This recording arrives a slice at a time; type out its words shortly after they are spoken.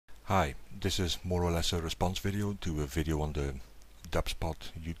Hi, this is more or less a response video to a video on the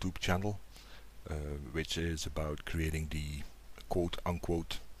Dubspot YouTube channel, which is about creating the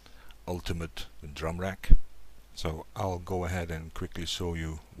quote-unquote ultimate drum rack. So I'll go ahead and quickly show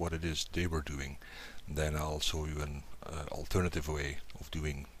you what it is they were doing. Then I'll show you an alternative way of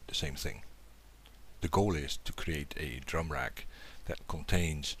doing the same thing. The goal is to create a drum rack that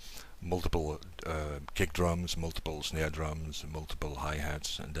contains multiple kick drums, multiple snare drums, multiple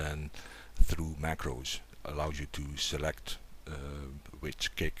hi-hats, and then through macros allows you to select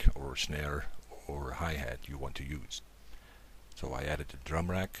which kick or snare or hi-hat you want to use. So I added the drum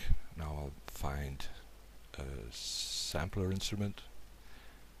rack. Now I'll find a sampler instrument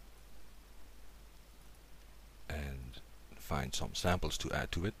and find some samples to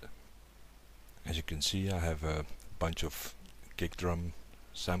add to it. As you can see, I have a bunch of kick drum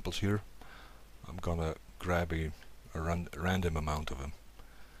samples here. I'm gonna grab a random amount of them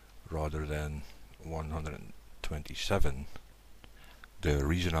rather than 127. The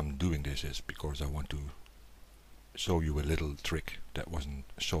reason I'm doing this is because I want to show you a little trick that wasn't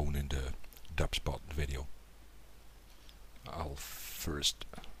shown in the Dubspot video. I'll first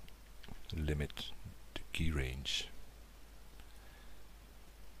limit the key range.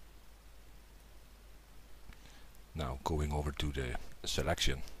 Now going over to the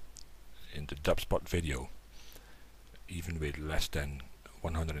selection. In the Dubspot video, even with less than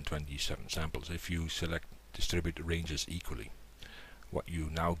 127 samples, if you select distribute ranges equally, what you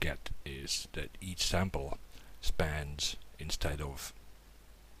now get is that each sample spans, instead of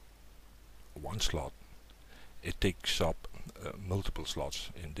one slot, it takes up multiple slots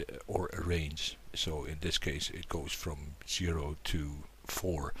in the or a range. So in this case it goes from 0 to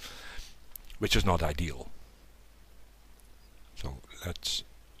 4, which is not ideal. So let's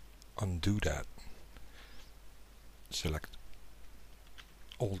undo that. Select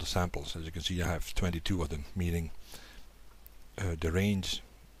all the samples. As you can see, I have 22 of them, meaning the range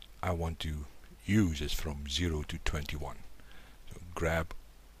I want to use is from 0 to 21. So grab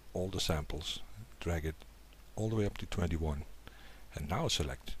all the samples, drag it all the way up to 21, and now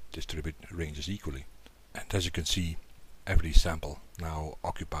select distribute ranges equally. And as you can see, every sample now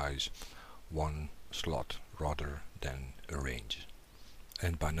occupies one slot rather than a range.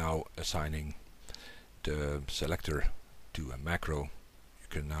 And by now assigning the selector to a macro, you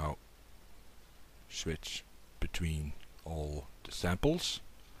can now switch between all the samples.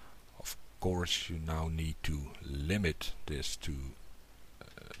 Of course, you now need to limit this to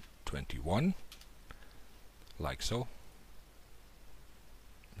 21, like so.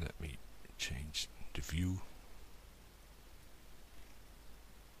 Let me change the view.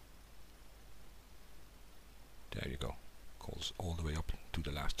 There you go. Calls all the way up to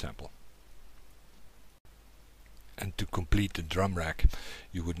the last sample. And to complete the drum rack,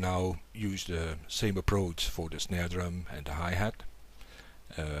 you would now use the same approach for the snare drum and the hi-hat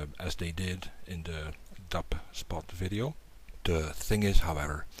as they did in the Dubspot video. The thing is,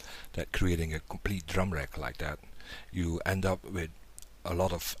 however, that creating a complete drum rack like that, you end up with a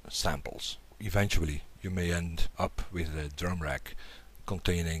lot of samples. Eventually you may end up with a drum rack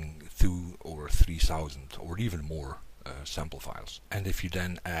containing 2,000 or 3,000 or even more sample files. And if you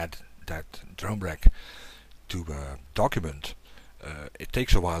then add that drum rack to a document, it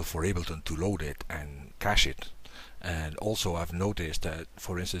takes a while for Ableton to load it and cache it. And also I've noticed that,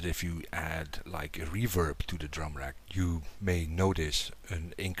 for instance, if you add like a reverb to the drum rack, you may notice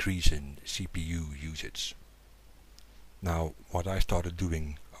an increase in CPU usage. Now what I started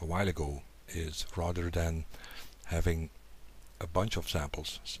doing a while ago is, rather than having a bunch of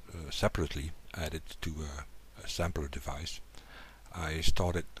samples separately added to a sampler device, I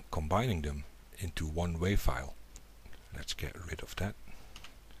started combining them into one WAV file. Let's get rid of that.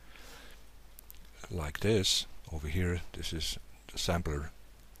 Like this. Over here, this is the sampler,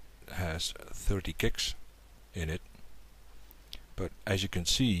 has 30 kicks in it, but as you can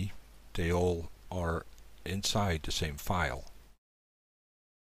see, they all are inside the same file.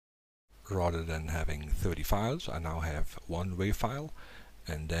 Rather than having 30 files, I now have one WAV file,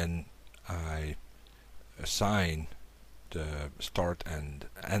 and then I assign the start and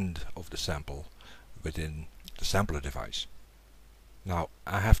end of the sample within the sampler device. Now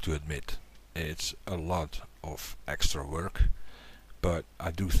I have to admit, it's a lot of extra work, but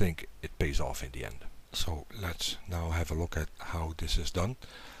I do think it pays off in the end. So let's now have a look at how this is done.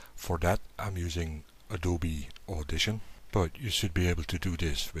 For that I'm using Adobe Audition, but you should be able to do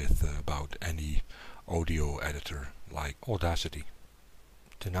this with about any audio editor like Audacity.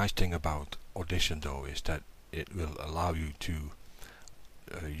 The nice thing about Audition though is that it will allow you to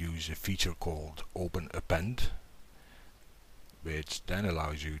use a feature called Open Append, which then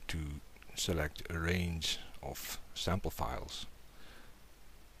allows you to select a range of sample files,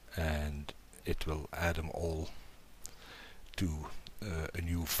 and it will add them all to a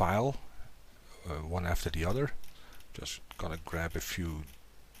new file, one after the other. Just gonna grab a few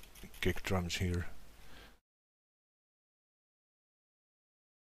kick drums here,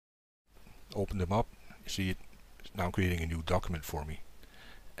 open them up. You see it's now creating a new document for me,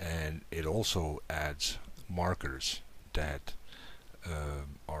 and it also adds markers that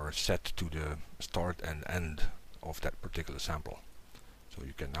are set to the start and end of that particular sample. So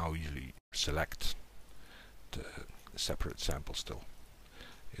you can now easily select the separate sample still.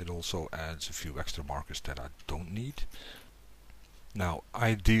 It also adds a few extra markers that I don't need. Now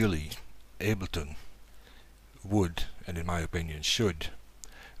ideally Ableton would, and in my opinion should,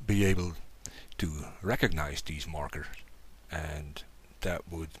 be able to recognize these markers, and that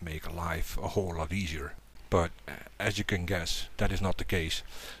would make life a whole lot easier. But as you can guess, that is not the case.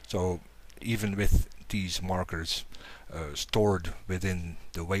 So even with these markers stored within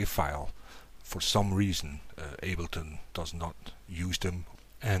the WAV file, for some reason Ableton does not use them,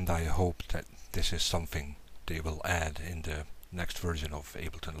 and I hope that this is something they will add in the next version of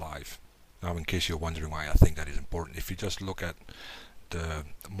Ableton Live. Now, in case you're wondering why I think that is important, if you just look at the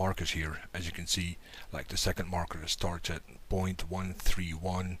markers here, as you can see, like the second marker starts at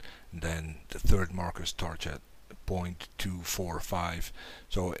 0.131, then the third marker starts at 0.245.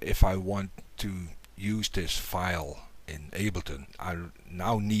 So if I want to use this file in Ableton, I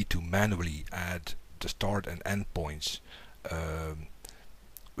now need to manually add the start and end points,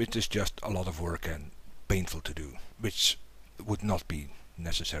 which is just a lot of work and painful to do, which would not be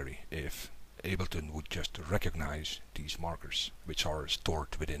necessary if Ableton would just recognize these markers, which are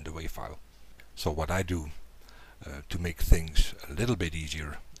stored within the WAV file. So what I do to make things a little bit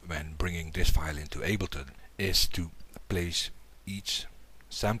easier when bringing this file into Ableton is to place each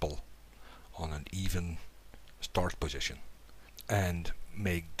sample on an even start position and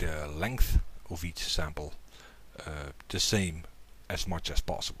make the length of each sample the same as much as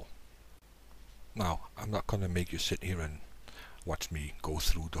possible. Now, I'm not going to make you sit here and watch me go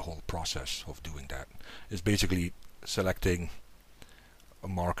through the whole process of doing that. It's basically selecting a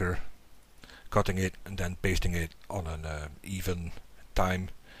marker, cutting it, and then pasting it on an even time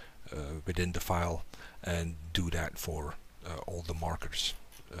within the file, and do that for all the markers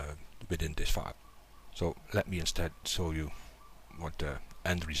within this file. So let me instead show you what the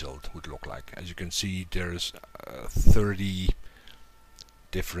end result would look like. As you can see, there's 30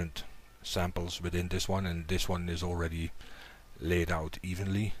 different samples within this one, and this one is already laid out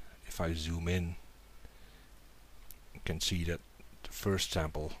evenly. If I zoom in, you can see that the first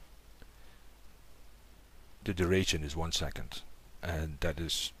sample, the duration is 1 second, and that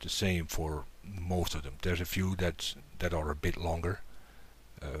is the same for most of them. There's a few that are a bit longer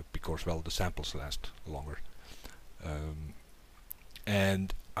because, well, the samples last longer,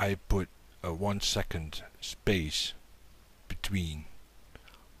 and I put a 1 second space between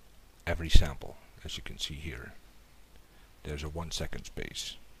every sample. As you can see here, there's a 1 second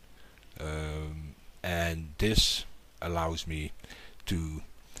space, and this allows me to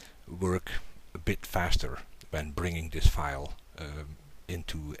work a bit faster when bringing this file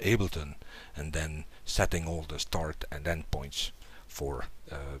into Ableton and then setting all the start and end points for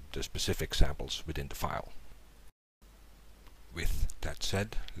the specific samples within the file. With that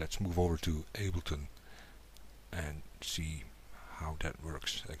said, let's move over to Ableton and see how that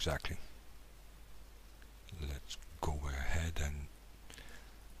works exactly. Let's go ahead and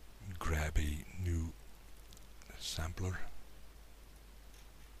grab a new sampler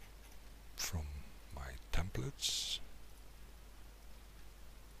from my templates.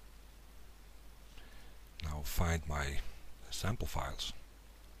 Now find my sample files,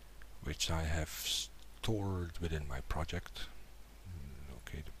 which I have stored within my project.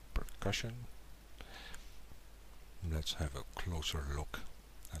 Okay, the percussion. Let's have a closer look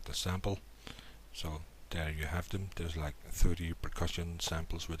at the sample. So there you have them. There's like 30 percussion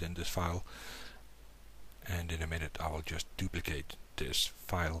samples within this file, and in a minute I will just duplicate this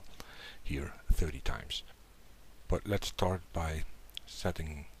file here 30 times. But let's start by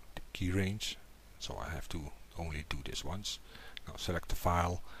setting the key range. So I have to only do this once. Now select the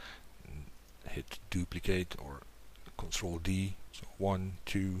file, and hit duplicate or Control D. So 1,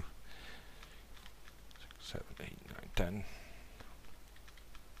 2, 6, 7, 8, 9, 10,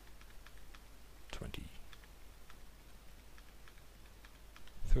 20,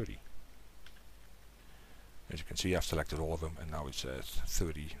 30. As you can see, I've selected all of them, and now it says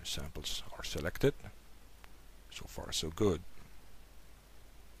 30 samples are selected. So far so good.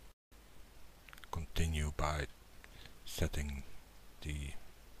 Continue by setting the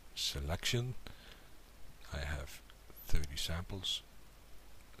selection. I have 30 samples.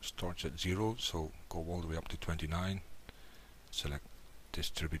 Starts at 0, so go all the way up to 29. Select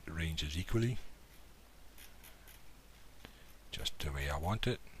distribute ranges equally, just the way I want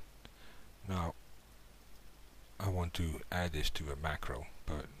it. Now I want to add this to a macro,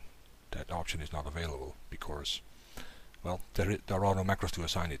 but that option is not available because, well, there are no macros to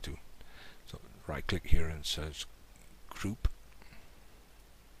assign it to. So right click here and it says group.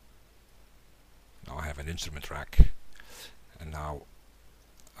 Now I have an instrument rack, and now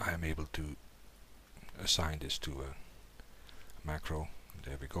I am able to assign this to a macro.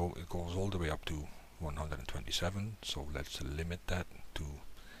 There we go. It goes all the way up to 127, so let's limit that to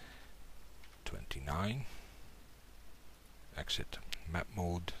 29. Exit map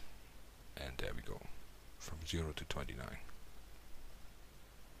mode, and there we go, from 0 to 29.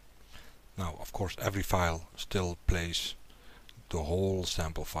 Now of course every file still plays the whole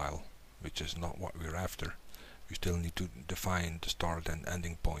sample file, which is not what we're after. We still need to define the start and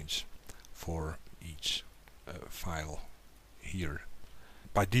ending points for each file here.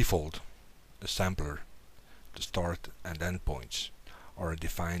 By default, the sampler, the start and end points are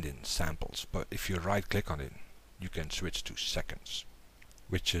defined in samples, but if you right click on it, you can switch to seconds,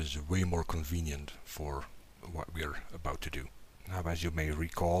 which is way more convenient for what we're about to do. Now, as you may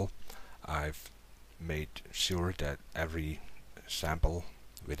recall, I've made sure that every sample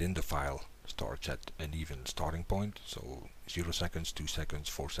within the file starts at an even starting point, so 0 seconds, 2 seconds,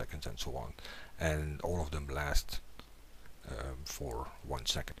 4 seconds and so on, and all of them last for 1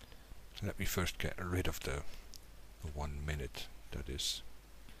 second. Let me first get rid of the 1 minute that is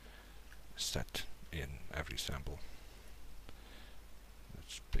set in every sample.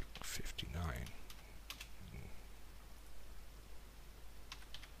 Let's pick 59.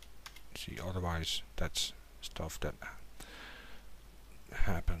 See, otherwise that's stuff that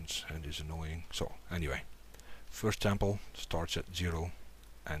happens and is annoying. So anyway, first sample starts at 0,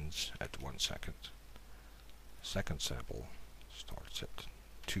 ends at 1 second. Second sample starts at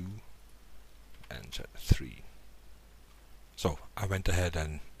 2, ends at 3. So I went ahead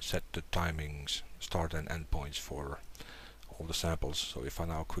and set the timings, start and end points for all the samples. So if I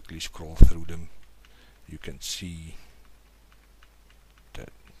now quickly scroll through them, you can see that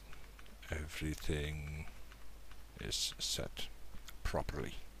everything is set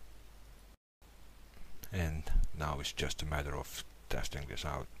properly. And now it's just a matter of testing this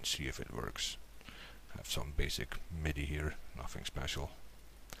out and see if it works. I have some basic MIDI here, nothing special.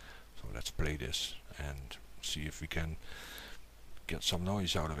 So let's play this and see if we can get some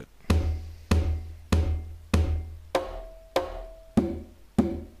noise out of it.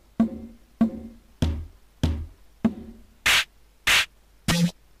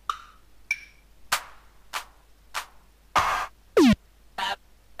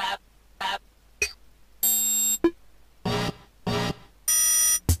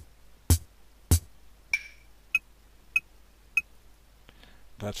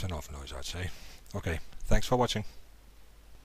 That's enough noise, I'd say. Okay, thanks for watching.